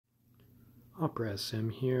Opera Sim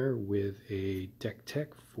here with a deck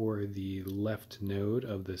tech for the left node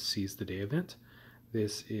of the Seize the Day event.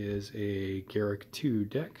 This is a Garruk2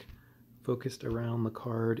 deck focused around the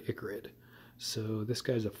card Ichorid. So this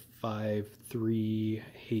guy's a 5/3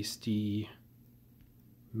 hasty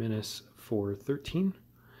menace for 13,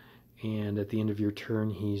 and at the end of your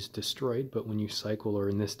turn he's destroyed, but when you cycle, or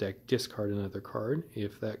in this deck discard another card,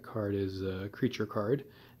 if that card is a creature card,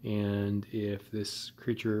 and if this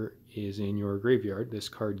creature is in your graveyard, this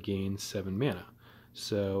card gains 7 mana.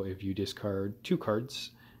 So if you discard 2 cards,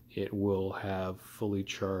 it will have fully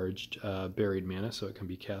charged buried mana, so it can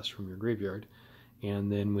be cast from your graveyard.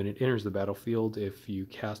 And then when it enters the battlefield, if you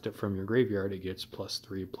cast it from your graveyard, it gets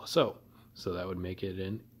 +3/+0. So that would make it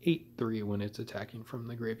an 8/3 when it's attacking from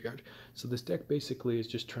the graveyard. So this deck basically is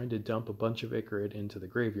just trying to dump a bunch of Ichorid into the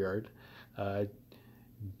graveyard,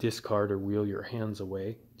 discard or wheel your hands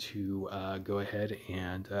away to go ahead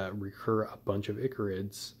and recur a bunch of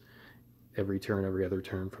Ichorids every turn, every other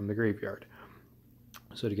turn from the graveyard.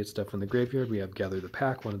 So to get stuff from the graveyard, we have Gather the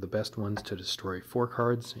Pack, one of the best ones to destroy 4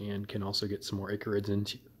 cards, and can also get some more Ichorids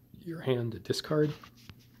into your hand to discard.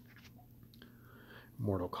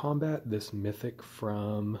 Mortal Combat, this mythic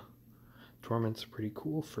from Torment's pretty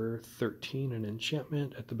cool for 13, an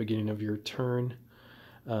enchantment at the beginning of your turn.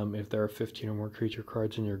 If there are 15 or more creature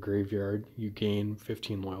cards in your graveyard, you gain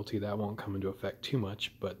 15 loyalty. That won't come into effect too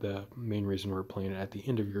much, but the main reason we're playing it at the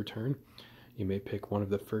end of your turn. You may pick one of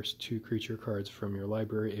the first 2 creature cards from your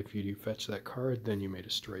library. If you do fetch that card, then you may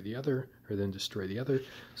destroy the other, or then destroy the other.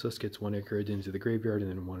 So this gets 1 Ichorid into the graveyard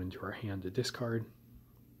and then 1 into our hand to discard.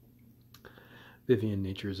 Vivian,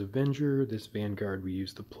 Nature's Avenger. This Vanguard, we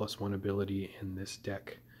use the +1 ability in this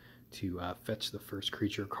deck to fetch the first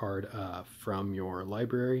creature card from your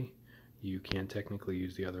library. You can technically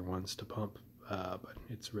use the other ones to pump, but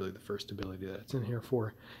it's really the first ability that it's in here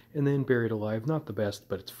for. And then Buried Alive, not the best,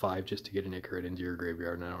 but it's 5 just to get an Ichorid into your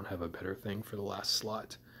graveyard, and I don't have a better thing for the last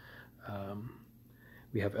slot.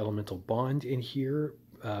 We have Elemental Bond in here.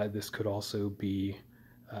 This could also be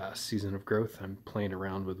Season of Growth. I'm playing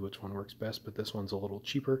around with which one works best, but this one's a little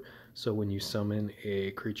cheaper. So when you summon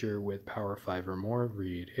a creature with power 5 or more,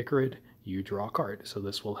 read Ichorid, you draw a card. So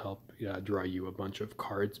this will help draw you a bunch of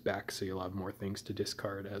cards back, so you'll have more things to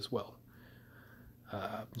discard as well.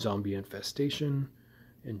 Zombie Infestation,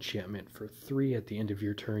 enchantment for 3. At the end of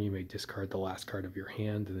your turn, you may discard the last card of your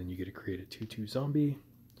hand, and then you get to create a 2/2 zombie.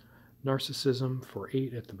 Narcissism for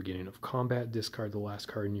 8. At the beginning of combat, discard the last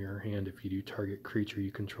card in your hand. If you do, target creature you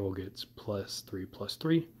control gets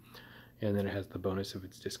 +3/+3. And then it has the bonus, if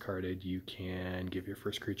it's discarded, you can give your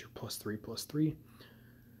first creature +3/+3.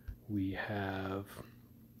 We have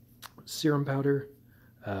Serum Powder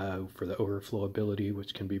for the Overflow ability,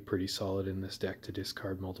 which can be pretty solid in this deck to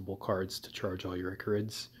discard multiple cards to charge all your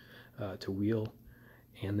Ichorids to wheel.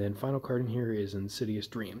 And then final card in here is Insidious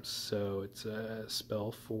Dreams. So it's a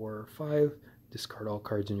spell for 5, discard all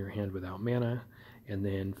cards in your hand without mana, and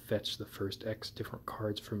then fetch the first X different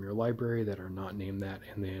cards from your library that are not named that,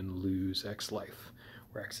 and then lose X life,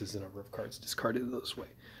 where X is the number of cards discarded this way.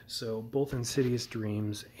 So both Insidious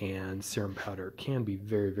Dreams and Serum Powder can be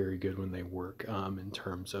very, very good when they work in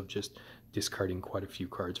terms of just discarding quite a few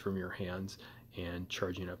cards from your hands and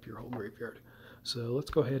charging up your whole graveyard. So let's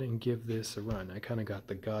go ahead and give this a run. I kind of got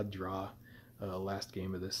the God draw last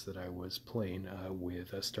game of this that I was playing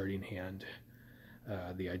with a starting hand.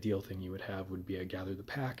 The ideal thing you would have would be a Gather the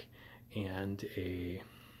Pack and a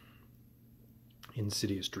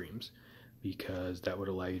Insidious Dreams, because that would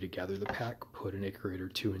allow you to gather the pack, put an Ichorid or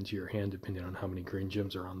 2 into your hand depending on how many green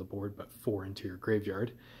gems are on the board, but 4 into your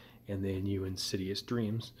graveyard, and then you Insidious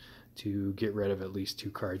Dreams to get rid of at least 2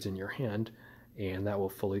 cards in your hand, and that will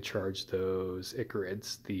fully charge those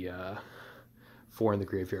Ichorids, the 4 in the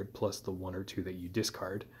graveyard plus the 1 or 2 that you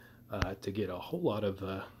discard, to get a whole lot of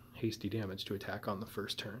hasty damage to attack on the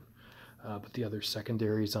first turn. But the other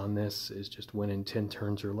secondaries on this is just win in 10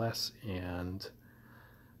 turns or less, and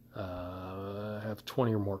have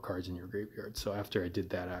 20 or more cards in your graveyard. So after I did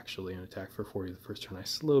that, actually, an attack for 40 the first turn, I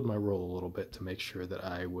slowed my roll a little bit to make sure that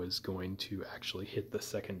I was going to actually hit the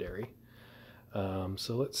secondary.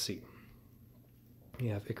 So let's see. We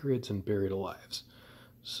have Ichorids and Buried Alives.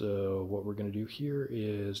 So what we're going to do here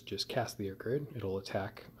is just cast the Ichorid. It'll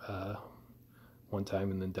attack 1 time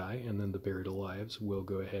and then die, and then the Buried Alives will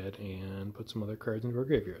go ahead and put some other cards into our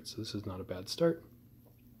graveyard. So this is not a bad start.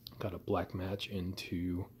 Got a black match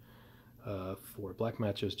into 4 black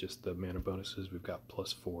matches, just the mana bonuses. We've got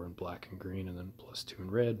 +4 in black and green, and then +2 in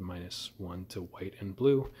red, -1 to white and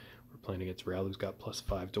blue. We're playing against Ral, who's got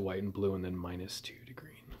 +5 to white and blue, and then -2 to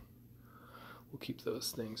green. We'll keep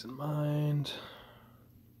those things in mind.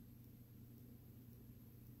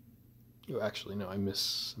 Oh, actually, no, I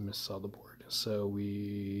saw the board. So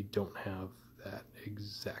we don't have that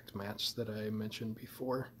exact match that I mentioned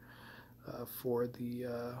before for the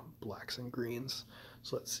blacks and greens.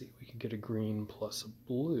 So let's see, we can get a green plus a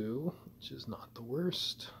blue, which is not the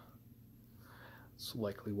worst. It's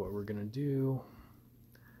likely what we're gonna do.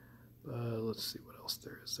 Let's see what else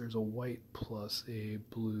there is. There's a white plus a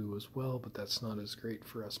blue as well, but that's not as great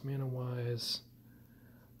for us mana-wise.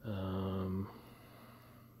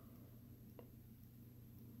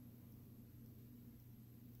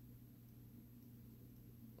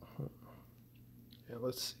 Yeah,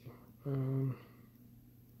 let's see.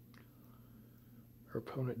 Our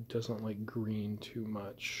opponent doesn't like green too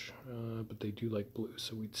much, but they do like blue,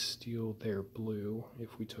 so we'd steal their blue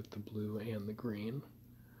if we took the blue and the green.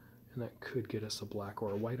 And that could get us a black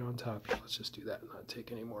or a white on top. Yeah, let's just do that and not take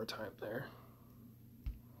any more time there.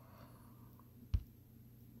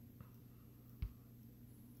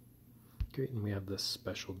 Great, and we have this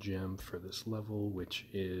special gem for this level, which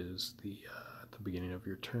is at the beginning of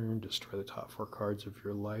your turn, destroy the top 4 cards of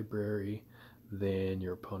your library. Then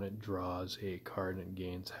your opponent draws a card and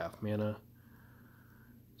gains half mana.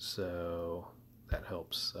 So that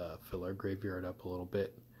helps fill our graveyard up a little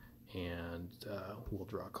bit, and we'll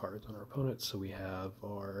draw cards on our opponent. So we have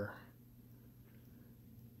our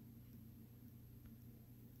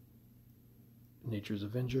Nature's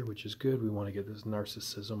Avenger, which is good. We want to get this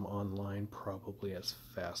Narcissism online probably as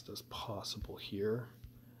fast as possible here.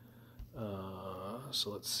 So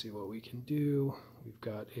let's see what we can do. We've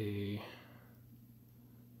got a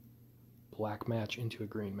black match into a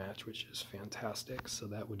green match, which is fantastic. So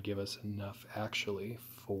that would give us enough actually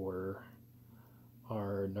for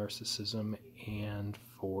our Narcissism and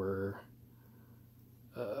for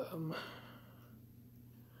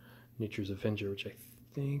Nature's Avenger, which I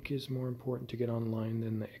think is more important to get online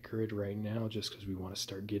than the Ichorid right now, just because we want to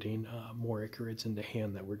start getting more Ichorids into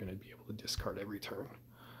hand that we're going to be able to discard every turn.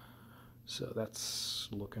 So that's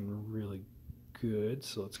looking really good.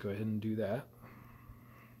 So let's go ahead and do that.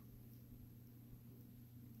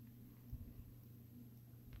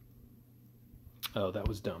 Oh, that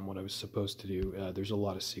was dumb. What I was supposed to do, there's a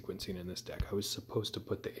lot of sequencing in this deck. I was supposed to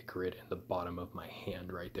put the Ichorid in the bottom of my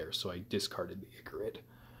hand right there, so I discarded the Ichorid.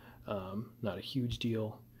 Not a huge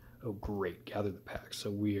deal. Oh, great. Gather the pack.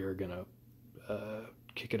 So we are going to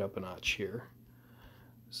kick it up a notch here.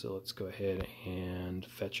 So let's go ahead and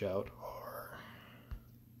fetch out our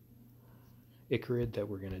Ichorid that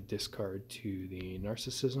we're going to discard to the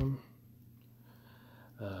Narcissism.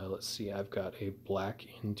 Let's see, I've got a black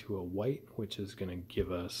into a white, which is going to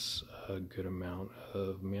give us a good amount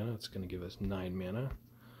of mana. It's going to give us 9 mana.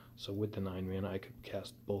 So with the 9 mana, I could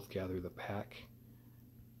cast both Gather the Pack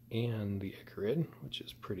and the Ichorid, which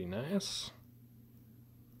is pretty nice.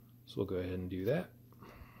 So we'll go ahead and do that.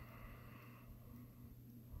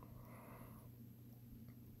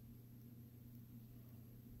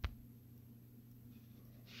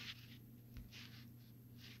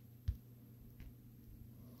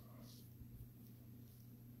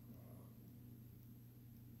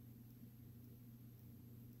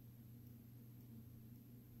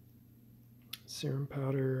 Serum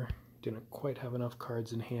Powder, didn't quite have enough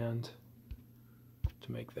cards in hand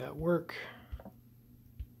to make that work.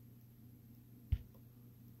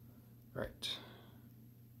 Alright.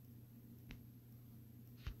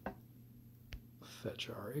 Fetch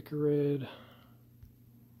our Ichorid.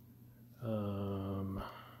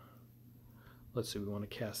 Let's see, we want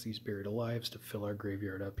to cast these Buried Alives to fill our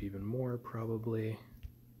graveyard up even more, probably.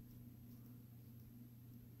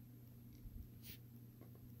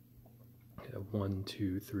 We have 1,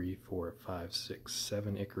 2, 3, 4, 5, 6,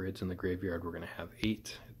 7 Ichorids in the graveyard. We're going to have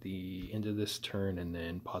 8 at the end of this turn, and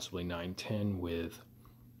then possibly 9, 10 with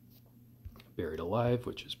Buried Alive,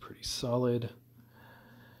 which is pretty solid.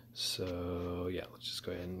 So yeah, let's just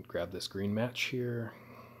go ahead and grab this green match here.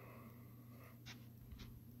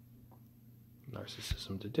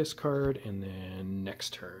 Narcissism to discard, and then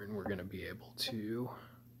next turn we're going to be able to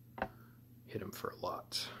hit him for a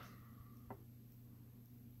lot.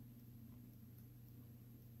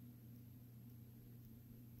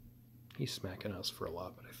 He's smacking us for a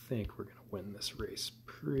lot, but I think we're going to win this race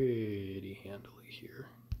pretty handily here.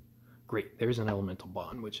 Great, there's an Elemental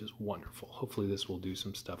Bond, which is wonderful. Hopefully this will do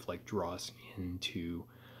some stuff like draw us into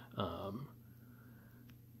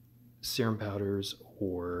Serum Powders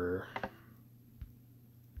or...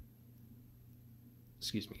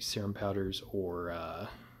 Serum Powders or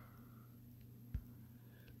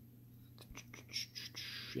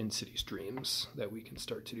In-City Streams that we can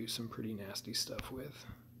start to do some pretty nasty stuff with.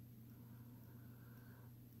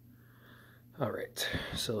 Alright,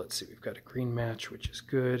 so let's see, we've got a green match, which is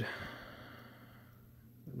good.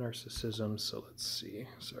 Narcissism. So let's see.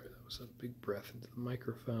 Sorry, that was a big breath into the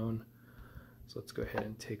microphone. So let's go ahead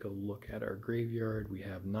and take a look at our graveyard. We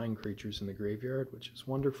have 9 creatures in the graveyard, which is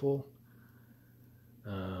wonderful.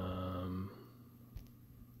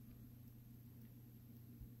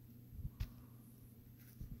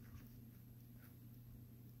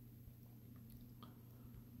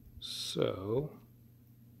 So,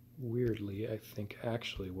 weirdly, I think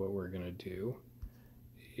actually what we're going to do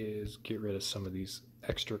is get rid of some of these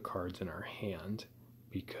extra cards in our hand,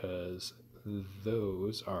 because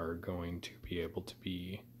those are going to be able to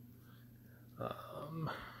be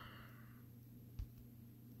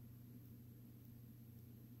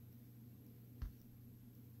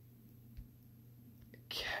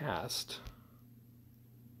cast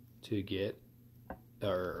to get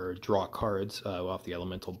or draw cards off the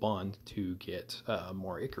elemental bond to get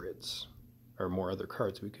more Ichorids, or more other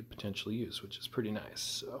cards we could potentially use, which is pretty nice.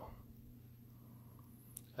 So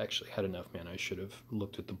I actually had enough mana. I should have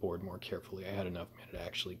looked at the board more carefully. I had enough mana to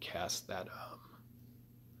actually cast that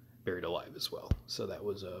Buried Alive as well. So that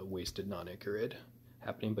was a wasted non-Ichorid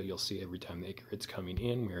happening, but you'll see every time the Ichorid's coming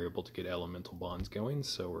in, we're able to get elemental bonds going,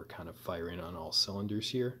 so we're kind of firing on all cylinders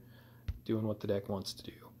here, doing what the deck wants to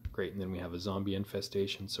do. Great, and then we have a zombie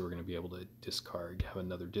infestation, so we're going to be able to discard, have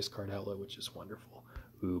another discard outlet, which is wonderful.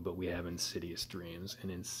 Ooh, but we have Insidious Dreams,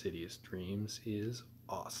 and Insidious Dreams is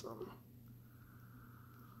awesome.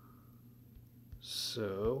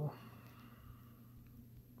 So,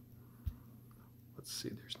 let's see,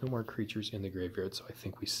 there's no more creatures in the graveyard, so I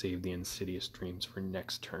think we save the Insidious Dreams for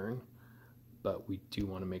next turn. But we do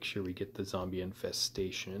want to make sure we get the zombie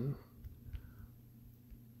infestation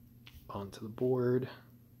onto the board.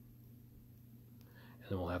 And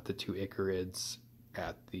then we'll have the 2 Ichorids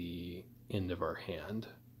at the end of our hand,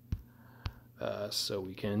 so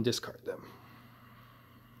we can discard them.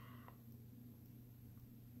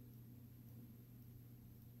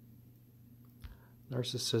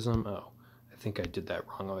 Narcissism, oh, I think I did that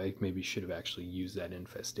wrong. I maybe should have actually used that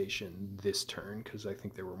infestation this turn, because I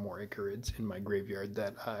think there were more Ichorids in my graveyard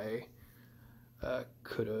that I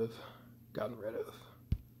could have gotten rid of.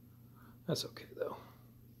 That's okay though.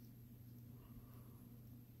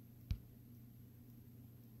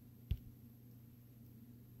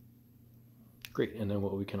 Great, and then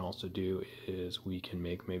what we can also do is we can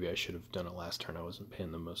make, maybe I should have done it last turn, I wasn't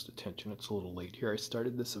paying the most attention, it's a little late here, I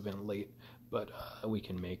started this event late, but we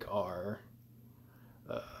can make our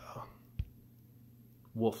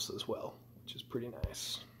wolves as well, which is pretty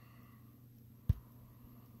nice.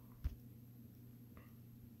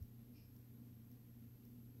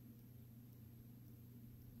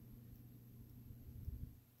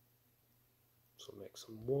 So make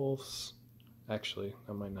some wolves. Actually,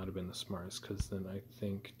 that might not have been the smartest, because then I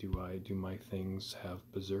think, do my things have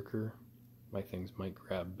Berserker? My things might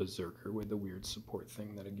grab Berserker with the weird support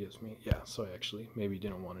thing that it gives me. Yeah, so I actually maybe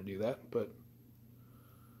didn't want to do that, but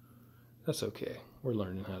that's okay. We're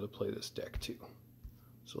learning how to play this deck too.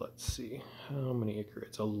 So let's see, how many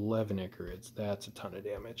Ichorids? 11 Ichorids. That's a ton of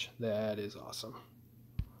damage. That is awesome.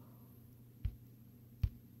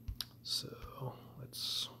 So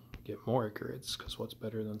let's get more Ichorids, because what's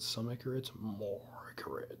better than some Ichorids? More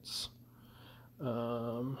Ichorids.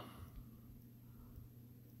 Then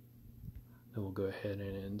we'll go ahead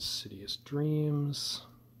and Insidious Dreams.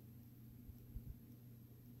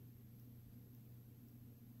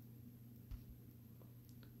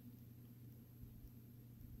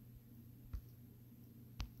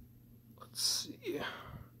 Let's see. I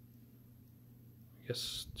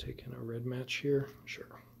guess taking a red match here.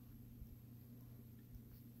 Sure.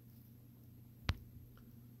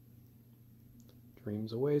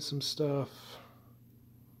 Dreams away some stuff.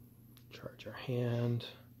 Charge our hand.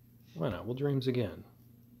 Why not? We'll dreams again.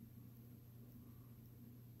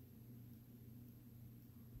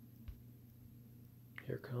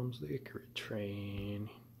 Here comes the Ichorid train.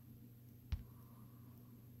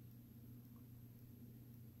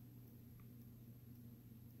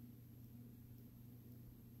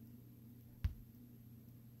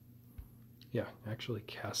 Yeah, actually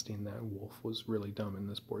casting that wolf was really dumb in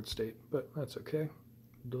this board state, but that's okay.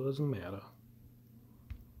 Doesn't matter.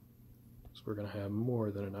 So we're going to have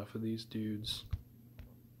more than enough of these dudes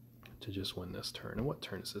to just win this turn. And what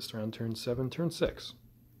turn is this round? Turn 7? Turn 6.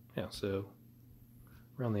 Yeah, so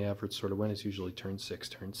around the average sort of win is usually turn 6,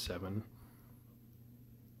 turn 7.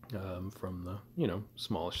 From the, you know,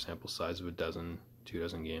 smallish sample size of 12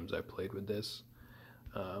 games I played with this.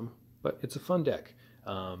 But it's a fun deck.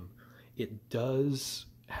 It does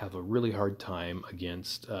have a really hard time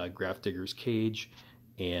against Grafdigger's Cage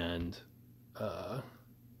and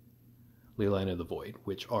Leyline of the Void,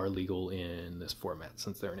 which are legal in this format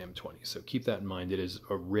since they're an M20. So keep that in mind. It is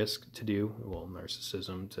a risk to do, a little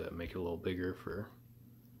narcissism to make it a little bigger for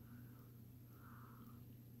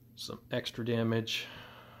some extra damage.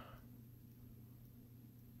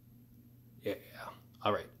 Yeah.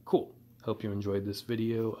 All right, cool. Hope you enjoyed this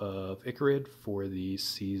video of Ichorid for the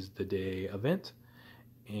Seize the Day event,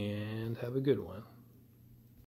 and have a good one.